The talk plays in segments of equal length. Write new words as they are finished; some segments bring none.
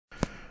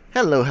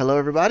Hello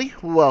everybody,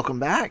 welcome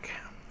back.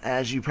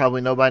 As you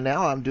probably know by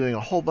now, I'm doing a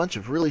whole bunch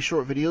of really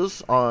short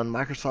videos on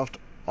Microsoft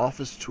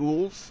Office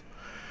tools,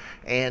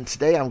 and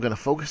today I'm going to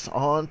focus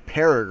on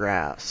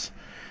paragraphs.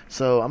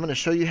 So I'm going to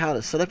show you how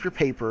to set up your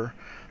paper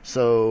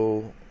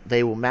so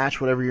they will match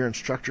whatever your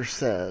instructor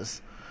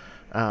says,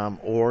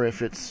 or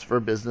if it's for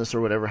business or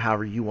whatever,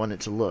 however you want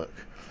it to look.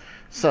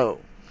 So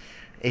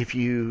if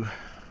you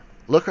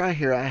look right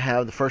here, I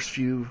have the first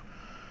few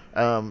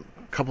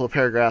couple of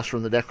paragraphs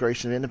from the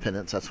Declaration of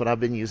Independence. That's what I've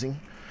been using,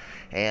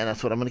 and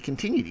that's what I'm going to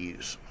continue to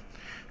use.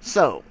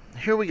 So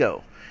here we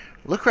go.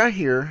 Look right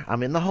here.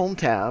 I'm in the Home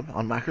tab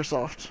on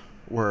Microsoft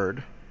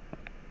Word,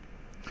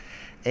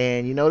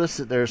 and you notice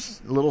that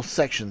there's little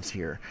sections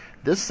here.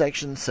 This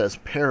section says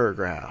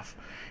paragraph,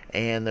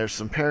 and there's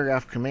some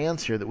paragraph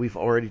commands here that we've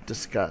already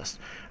discussed.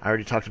 I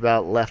already talked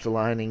about left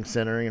aligning,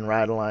 centering, and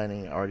right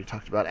aligning. I already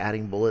talked about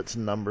adding bullets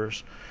and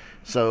numbers.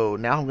 So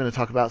now I'm going to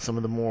talk about some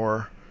of the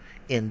more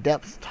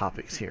in-depth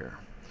topics here.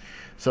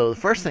 So the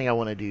first thing I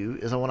want to do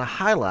is I want to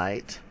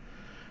highlight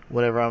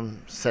whatever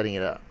I'm setting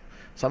it up.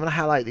 So I'm going to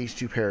highlight these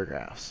two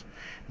paragraphs.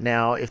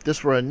 Now if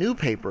this were a new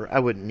paper, I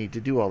wouldn't need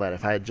to do all that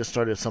if I had just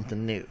started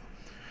something new.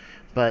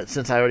 But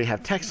since I already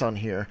have text on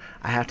here,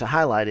 I have to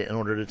highlight it in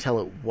order to tell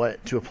it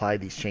what to apply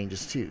these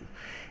changes to.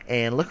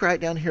 And look right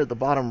down here at the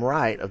bottom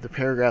right of the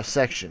paragraph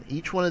section.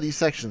 Each one of these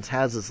sections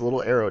has this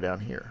little arrow down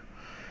here.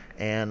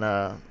 And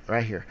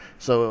right here.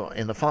 So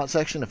in the font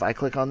section, if I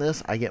click on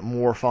this, I get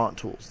more font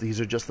tools. These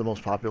are just the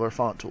most popular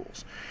font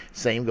tools.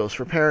 Same goes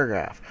for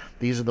paragraph.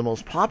 These are the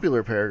most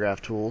popular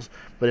paragraph tools,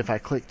 but if I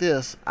click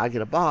this, I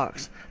get a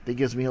box that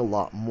gives me a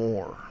lot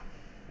more.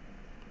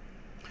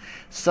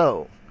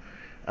 So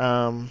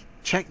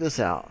check this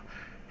out.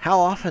 How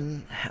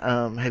often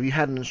have you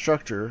had an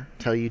instructor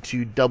tell you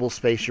to double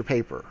space your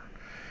paper?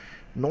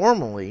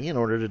 Normally, in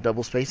order to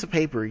double space a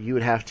paper, you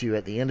would have to,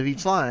 at the end of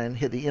each line,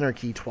 hit the enter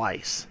key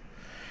twice.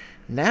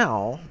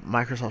 Now,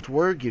 Microsoft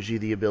Word gives you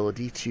the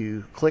ability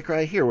to click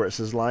right here where it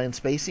says line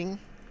spacing,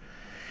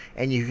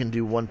 and you can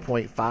do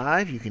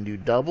 1.5, you can do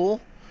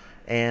double,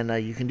 and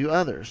you can do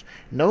others.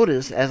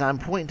 Notice, as I'm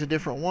pointing to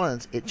different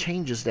ones, it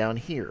changes down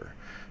here.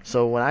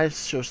 So when I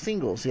show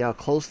single, see how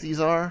close these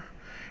are?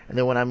 And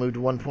then when I move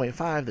to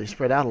 1.5, they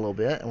spread out a little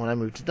bit, and when I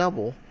move to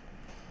double,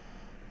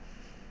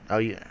 oh,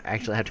 you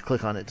actually have to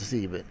click on it to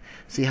see, but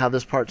see how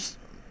this part's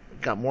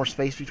got more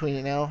space between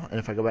it now? And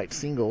if I go back to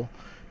single,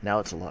 now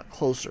it's a lot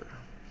closer.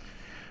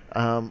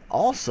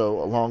 Also,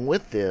 along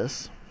with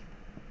this,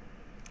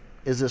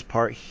 is this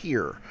part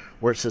here,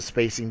 where it says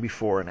spacing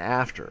before and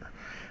after.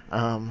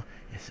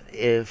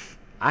 If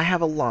I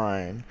have a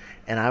line,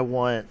 and I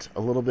want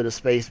a little bit of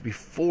space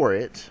before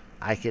it,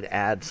 I could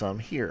add some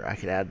here. I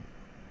could add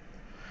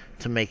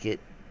to make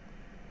it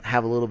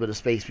have a little bit of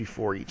space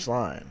before each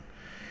line.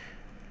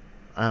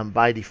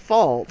 By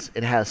default,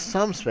 it has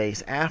some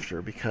space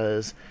after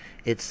because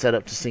it's set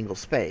up to single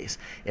space.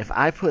 If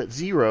I put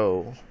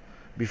 0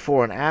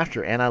 before and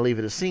after and I leave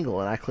it as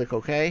single and I click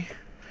OK,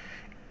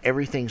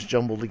 everything's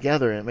jumbled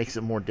together and it makes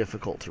it more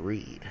difficult to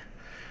read.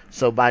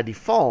 So by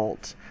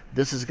default,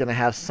 this is going to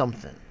have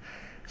something.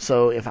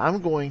 So if I'm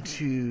going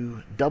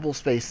to double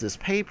space this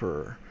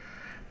paper,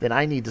 then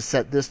I need to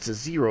set this to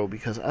 0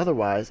 because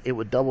otherwise it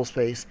would double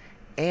space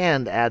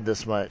and add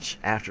this much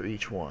after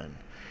each one.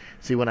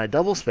 See, when I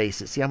double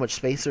space it, see how much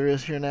space there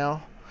is here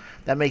now?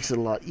 That makes it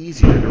a lot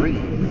easier to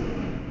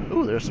read.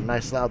 Ooh, there's some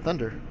nice loud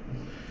thunder.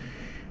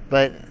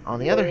 But on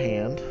the other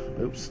hand,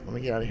 oops, let me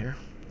get out of here.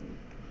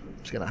 I'm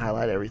just going to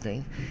highlight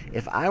everything.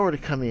 If I were to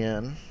come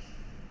in,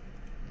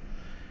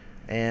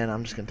 and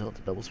I'm just going to tell it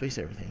to double space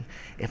everything.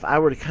 If I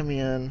were to come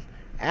in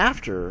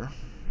after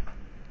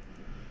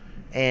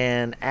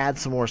and add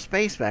some more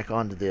space back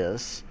onto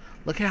this,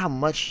 look at how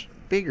much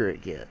bigger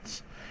it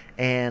gets.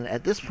 And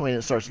at this point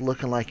it starts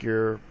looking like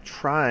you're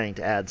trying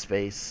to add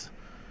space,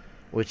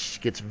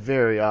 which gets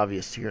very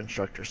obvious to your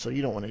instructor, so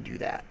you don't want to do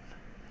that.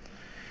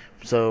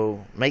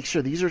 So make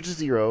sure these are to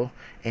 0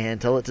 and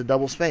tell it to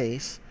double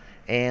space,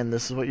 and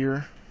this is what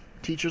your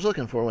teacher's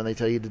looking for when they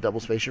tell you to double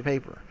space your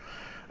paper.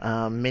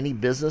 Many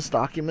business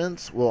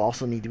documents will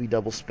also need to be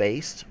double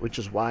spaced, which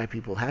is why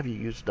people have you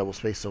use double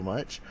space so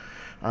much.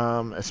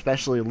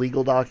 Especially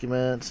legal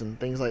documents and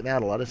things like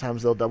that. A lot of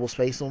times they'll double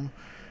space them.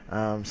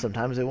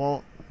 Sometimes they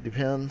won't.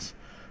 Depends.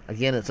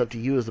 Again, it's up to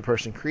you as the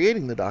person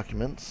creating the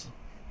documents.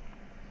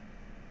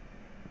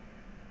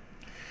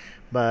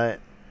 But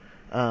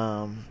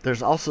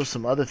there's also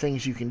some other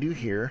things you can do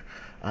here.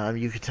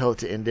 You could tell it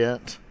to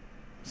indent.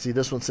 See,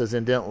 this one says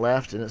indent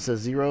left and it says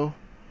 0.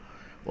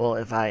 Well,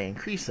 if I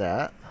increase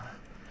that,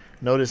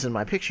 notice in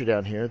my picture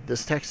down here,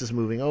 this text is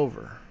moving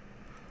over.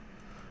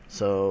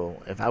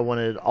 So if I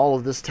wanted all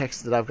of this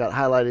text that I've got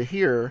highlighted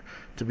here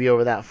to be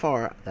over that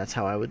far, that's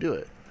how I would do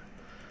it.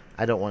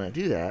 I don't want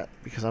to do that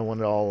because I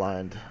want it all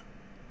aligned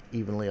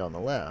evenly on the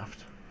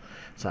left.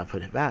 So I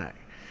put it back.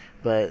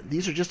 But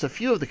these are just a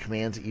few of the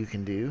commands that you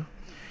can do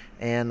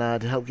and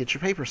to help get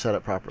your paper set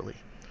up properly.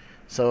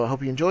 So I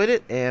hope you enjoyed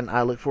it, and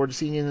I look forward to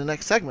seeing you in the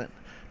next segment.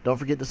 Don't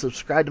forget to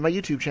subscribe to my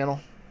YouTube channel.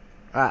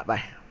 Alright,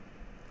 bye.